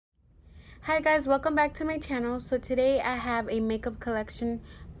Hi guys, welcome back to my channel. So today I have a makeup collection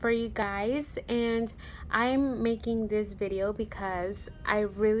for you guys, and I'm making this video because I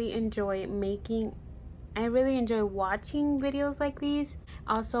really enjoy watching videos like these.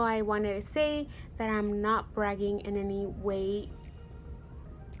 Also, I wanted to say that I'm not bragging in any way,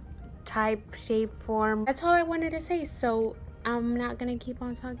 type, shape, form. That's all I wanted to say. So I'm not gonna keep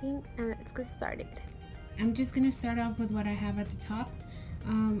on talking and let's get started. I'm just gonna start off with what I have at the top.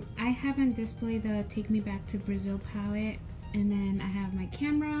 I have on display the Take Me Back to Brazil palette, and then I have my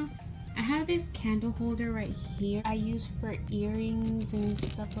camera. I have this candle holder right here I use for earrings and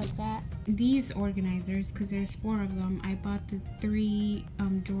stuff like that. These organizers, because there's 4 of them, I bought the 3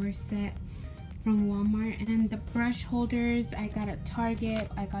 drawer set from Walmart. And then the brush holders I got at Target.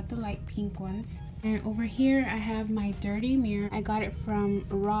 I got the light pink ones. And over here I have my dirty mirror. I got it from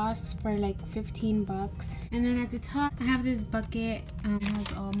Ross for like 15 bucks. And then at the top I have this bucket.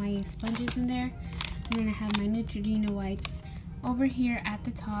 Has all my sponges in there. And then I have my Neutrogena wipes. Over here at the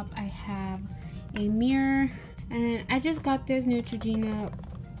top I have a mirror. And then I just got this Neutrogena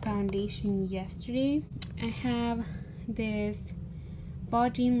foundation yesterday. I have this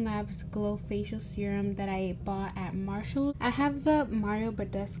Vol'Jin Labs Glow Facial Serum that I bought at Marshall. I have the Mario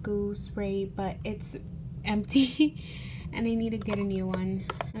Badescu spray, but it's empty and I need to get a new one.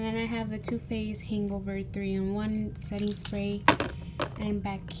 And then I have the Too Faced Hangover 3-in-1 setting spray. And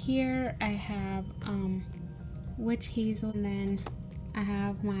back here I have Witch Hazel, and then I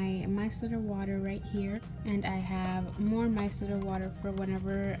have my micellar water right here, and I have more micellar water for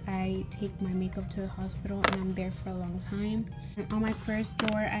whenever I take my makeup to the hospital and I'm there for a long time. And on my first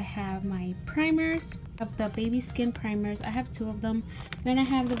drawer I have my primers, of the baby skin primers. I have 2 of them. Then I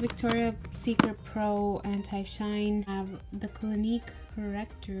have the Victoria's Secret Pro Anti-Shine. I have the Clinique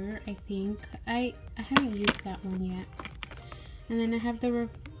Corrector, I think. I haven't used that one yet. And then I have the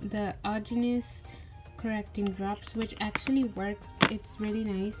Agenist Correcting Drops, which actually works. It's really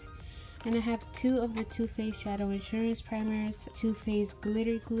nice. And I have 2 of the Too Faced Shadow Insurance Primers, Too Faced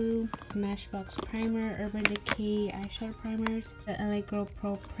Glitter Glue, Smashbox Primer, Urban Decay Eyeshadow Primers, the LA Girl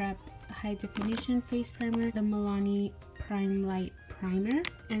Pro Prep High Definition Face Primer, the Milani Prime Light Primer,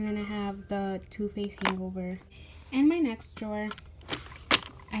 and then I have the Too Faced Hangover. In my next drawer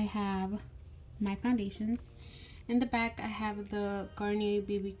I have my foundations. In the back I have the Garnier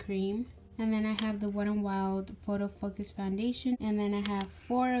BB Cream. And then I have the Wet n Wild Photo Focus Foundation. And then I have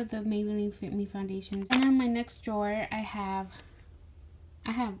 4 of the Maybelline Fit Me foundations. And in my next drawer, I have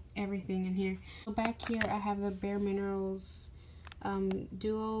everything in here. So back here, I have the Bare Minerals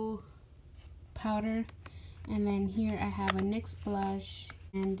Duo Powder. And then here I have a NYX blush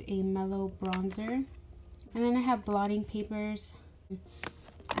and a Mellow Bronzer. And then I have blotting papers.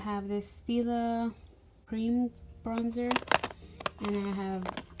 I have this Stila Cream Bronzer. And I have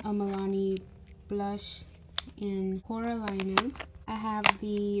a Milani blush in Coralina. I have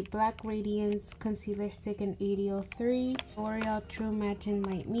the Black Radiance Concealer Stick in 8003, L'Oreal True Match in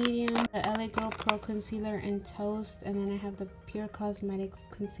Light Medium, the LA Girl Pro Concealer in Toast, and then I have the Pure Cosmetics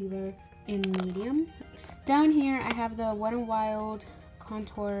Concealer in Medium. Down here I have the Wet n Wild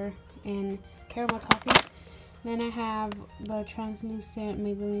Contour in Caramel Toffee. Then I have the translucent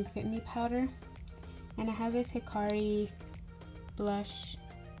Maybelline Fit Me powder, and I have this Hikari blush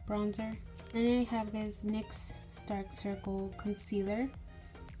bronzer. Then I have this NYX Dark Circle Concealer,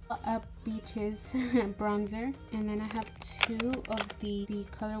 Up Beaches bronzer, and then I have 2 of the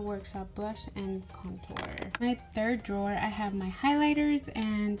Color Workshop blush and contour. My third drawer I have my highlighters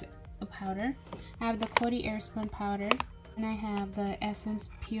and a powder. I have the Coty Airspun powder, and I have the Essence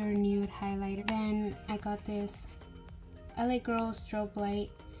Pure Nude highlighter. Then I got this LA Girl Strobe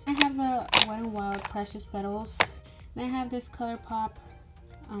Light. I have the Wet n Wild Precious Petals. Then I have this ColourPop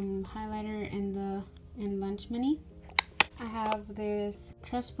highlighter in Lunch Mini. I have this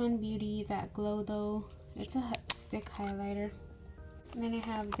Trust Fund Beauty That Glow Though. It's a stick highlighter. And then I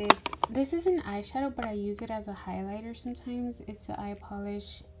have this is an eyeshadow, but I use it as a highlighter sometimes. It's the Eye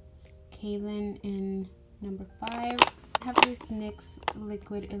Polish Kaylin in number 5. I have this NYX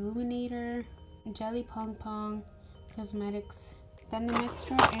Liquid Illuminator, Jelly Pong Pong Cosmetics. Then the next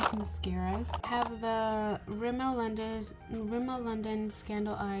drawer is mascaras. I have the Rimmel London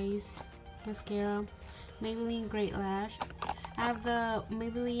Scandal Eyes mascara, Maybelline Great Lash. I have the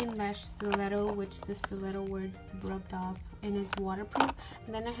Maybelline Lash Stiletto, which the stiletto word rubbed off, and it's waterproof.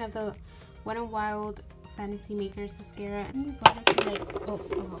 And then I have the Wet n Wild Fantasy Makers mascara. And we got it for like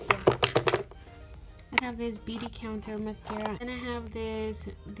I have this Beauty Counter mascara. And I have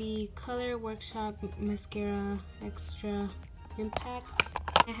the Color Workshop mascara Extra Impact.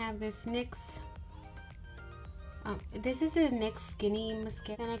 I have this NYX This is a NYX Skinny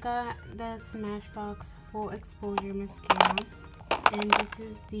mascara. Then I got the Smashbox Full Exposure mascara, and this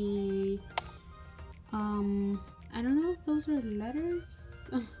is the I don't know if those are letters.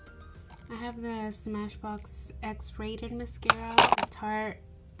 I have the Smashbox X-Rated mascara, the Tarte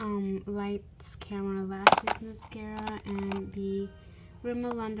Lights Camera Lashes mascara, and the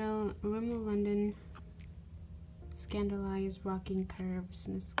Rimmel London Scandalized Rocking Curves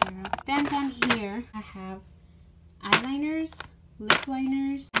mascara. Then down here I have eyeliners, lip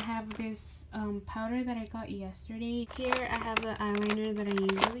liners. I have this powder that I got yesterday. Here I have the eyeliner that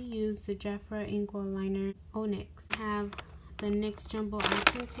I usually use, the Jeffra Inkwell liner Onyx. I have the NYX Jumbo Eye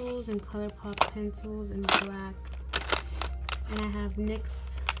Pencils and ColourPop pencils in black. And I have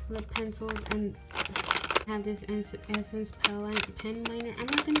NYX lip pencils, and I have this Essence pen liner. I'm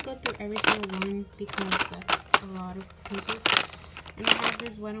not going to go through every single one because that's a lot of pencils. And I have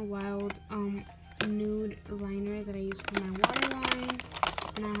this Wet n Wild nude liner that I use for my waterline,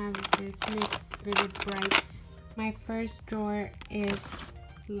 and I have this NYX Vivid Brights. My first drawer is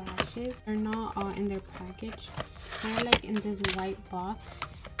lashes. They're not all in their package. They're like in this white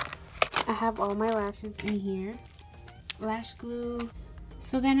box. I have all my lashes in here. Lash glue.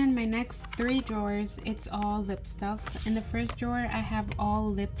 So then in my next 3 drawers, it's all lip stuff. In the first drawer, I have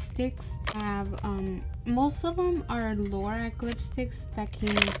all lipsticks. I have most of them are Lorac lipsticks that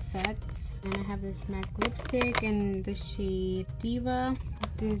came in sets. And I have this MAC lipstick in the shade Diva,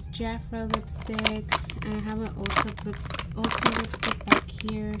 this Jafra lipstick, and I have an Ulta lipstick back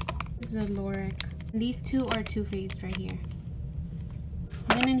here. This is a Lorac. These two are Too Faced right here.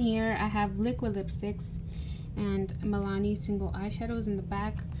 Then in here, I have liquid lipsticks and Milani single eyeshadows in the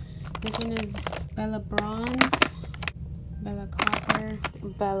back. This one is Bella Bronze, Bella Copper,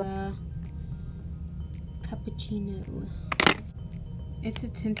 Bella Cappuccino. It's a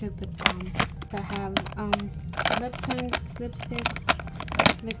tinted lip balm. I have Lip Sense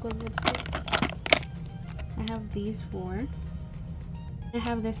lipsticks, liquid lipsticks. I have these 4. I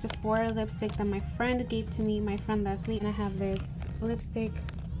have this Sephora lipstick that my friend gave to me, my friend Leslie, and I have this lipstick.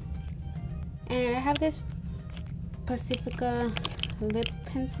 And I have this Pacifica lip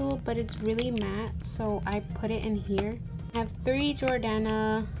pencil, but it's really matte, so I put it in here. I have 3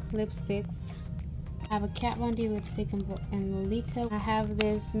 Jordana lipsticks. I have a Kat Von D lipstick in Lolita. I have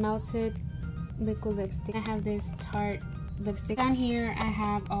this melted liquid lipstick. I have this Tarte lipstick. Down here I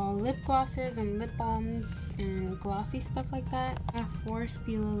have all lip glosses and lip balms and glossy stuff like that. I have 4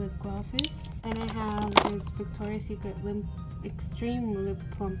 Stila lip glosses. And I have this Victoria's Secret Extreme Lip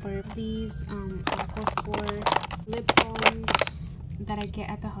Plumper. These Aquaphor lip balms that I get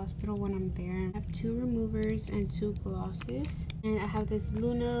at the hospital when I'm there. I have 2 removers and 2 glosses. And I have this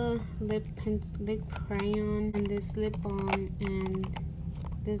Luna lip crayon and this lip balm and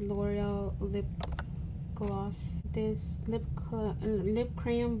this L'Oreal lip gloss. This lip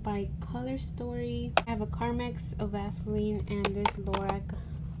crayon by Color Story. I have a Carmex, a Vaseline, and this Lorac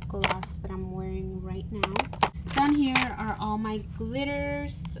gloss that I'm wearing right now. Down here are all my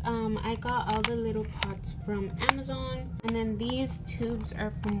glitters. I got all the little pots from Amazon, and then these tubes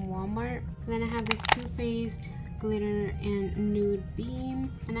are from Walmart. And then I have this Too Faced glitter and nude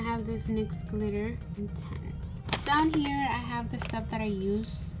beam, and I have this NYX glitter in 10. Down here I have the stuff that I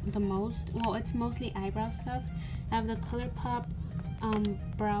use the most. Well, it's mostly eyebrow stuff. I have the ColourPop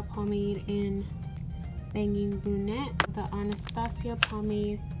brow pomade in Banging Brunette, the Anastasia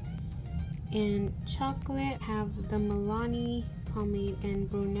pomade in Chocolate. I have the Milani pomade in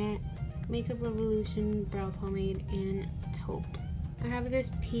Brunette, Makeup Revolution brow pomade in Taupe. I have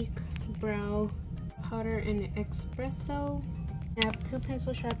this Peak brow powder in Espresso. I have 2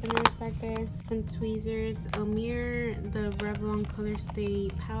 pencil sharpeners back there, some tweezers, a mirror, the Revlon Color Stay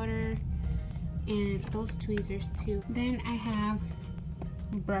powder, and those tweezers too. Then I have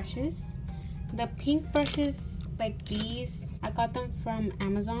brushes. The pink brushes like these, I got them from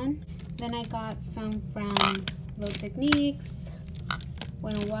Amazon. Then I got some from Little Techniques,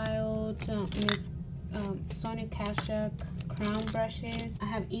 Wet n Wild, Miss Sonia Kashuk crown brushes. I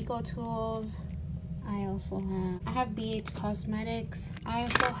have Eco Tools. I have BH Cosmetics. I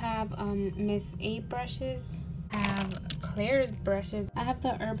also have Miss A brushes. I have Claire's brushes. I have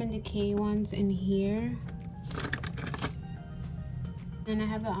the Urban Decay ones in here. And I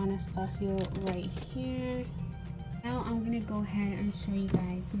have the Anastasia right here. Now I'm gonna go ahead and show you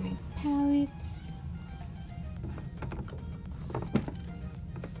guys my palettes.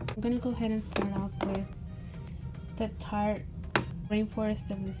 I'm gonna go ahead and start off with the Tarte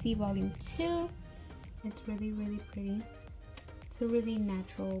Rainforest of the Sea Volume 2. It's really, really pretty. It's a really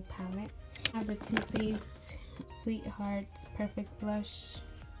natural palette. I have the Too Faced Sweethearts Perfect Blush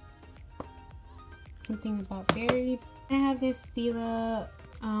something about berry. I have this Stila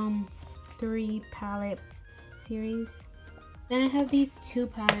 3 palette series. Then I have these 2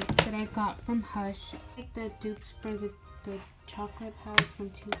 palettes that I got from Hush, like the dupes for the chocolate palettes from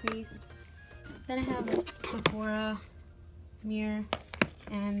Too Faced. Then I have Sephora mirror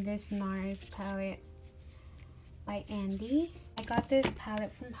and this NARS palette by Andy. I got this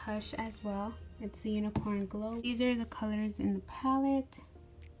palette from Hush as well. It's the Unicorn Glow. These are the colors in the palette.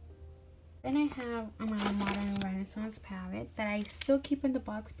 Then I have my Modern Renaissance palette that I still keep in the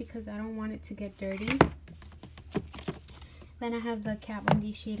box because I don't want it to get dirty. Then I have the Kat Von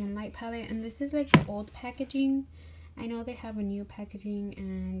D Shade and Light palette, and this is like the old packaging. I know they have a new packaging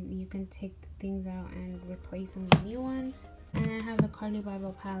and you can take the things out and replace them with new ones. And then I have the Carly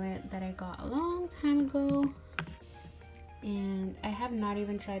Bible palette that I got a long time ago. And I have not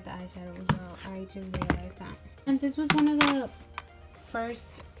even tried the eyeshadows out. I just realized that. And this was one of the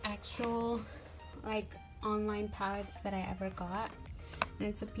first actual like online palettes that I ever got. And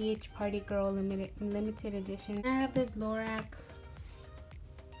it's a PH Party Girl limited edition. I have this Lorac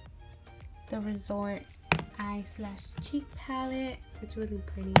The Resort Eye / Cheek palette. It's really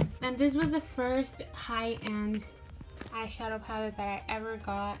pretty. And this was the first high-end eyeshadow palette that I ever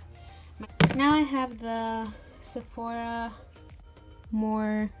got. Now I have the Sephora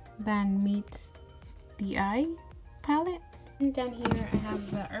More Than Meets the Eye palette. And down here I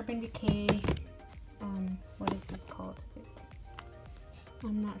have the Urban Decay, what is this called?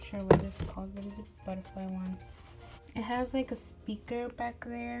 I'm not sure what this is called, but it's a butterfly one. It has like a speaker back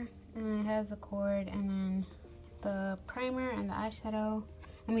there, and then it has a cord, and then the primer and the eyeshadow.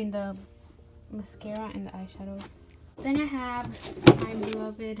 I mean the mascara and the eyeshadows. Then I have my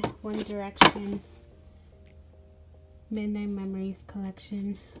beloved One Direction Midnight Memories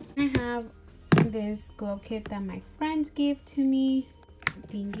collection. I have this glow kit that my friends gave to me.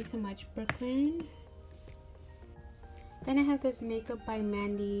 Thank you so much, Brooklyn. Then I have this Makeup by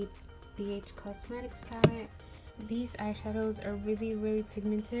Mandy BH Cosmetics palette. These eyeshadows are really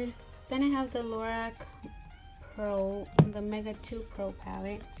pigmented. Then I have the Lorac Pro, the Mega 2 Pro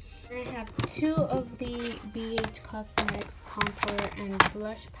palette. And I have 2 of the BH Cosmetics contour and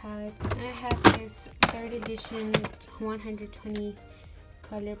blush palettes. And I have this 3rd edition 120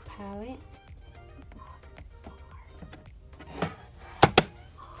 color palette. Oh, this is so hard.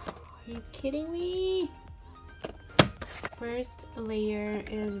 Are you kidding me? First layer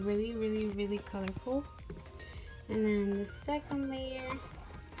is really colorful, and then the second layer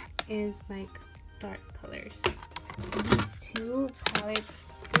is like dark colors. These 2 palettes,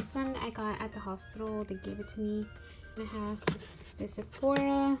 this one I got at the hospital, they gave it to me. I have the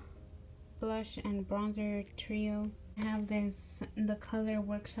Sephora blush and bronzer trio. I have this the Color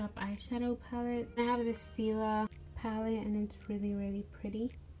Workshop eyeshadow palette. I have this Stila palette, and it's really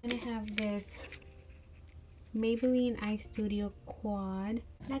pretty. And I have this Maybelline Eye Studio Quad.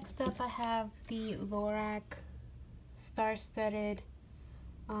 Next up I have the Lorac Star-Studded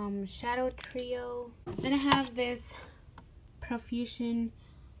Shadow Trio. Then I have this Profusion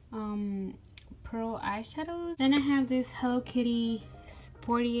Pro eyeshadows. Then I have this Hello Kitty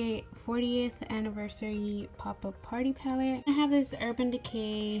 40th Anniversary Pop-Up Party palette. I have this Urban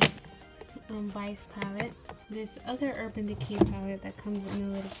Decay Vice palette. This other Urban Decay palette that comes in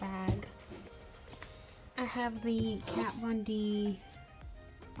a little bag. I have the Kat Von D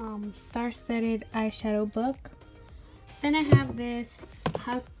Star-Studded Eyeshadow book. Then I have this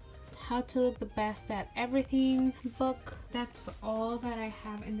How to Look the Best at Everything book. That's all that I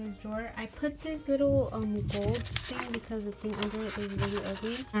have in this drawer. I put this little gold thing because the thing under it is really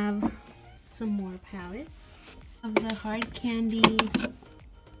ugly. I have some more palettes of the Hard Candy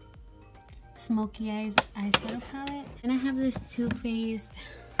Smoky Eyes eyeshadow palette. And I have this Too Faced,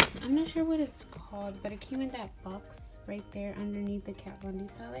 I'm not sure what it's called, but it came in that box right there underneath the Kat Von D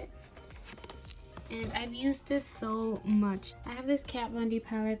palette. And I've used this so much. I have this Kat Von D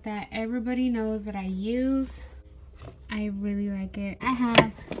palette that everybody knows that I use. I really like it. I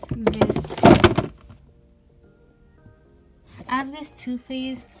have this Too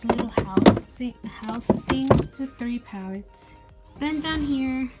Faced little house thing with 3 palettes. Then down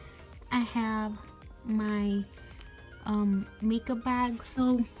here I have my makeup bag.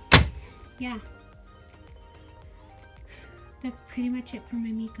 So yeah, that's pretty much it for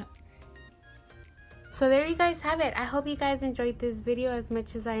my makeup. So there you guys have it. I hope you guys enjoyed this video as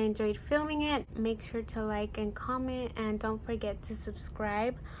much as I enjoyed filming it. Make sure to like and comment, and don't forget to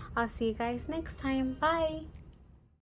subscribe. I'll see you guys next time. Bye.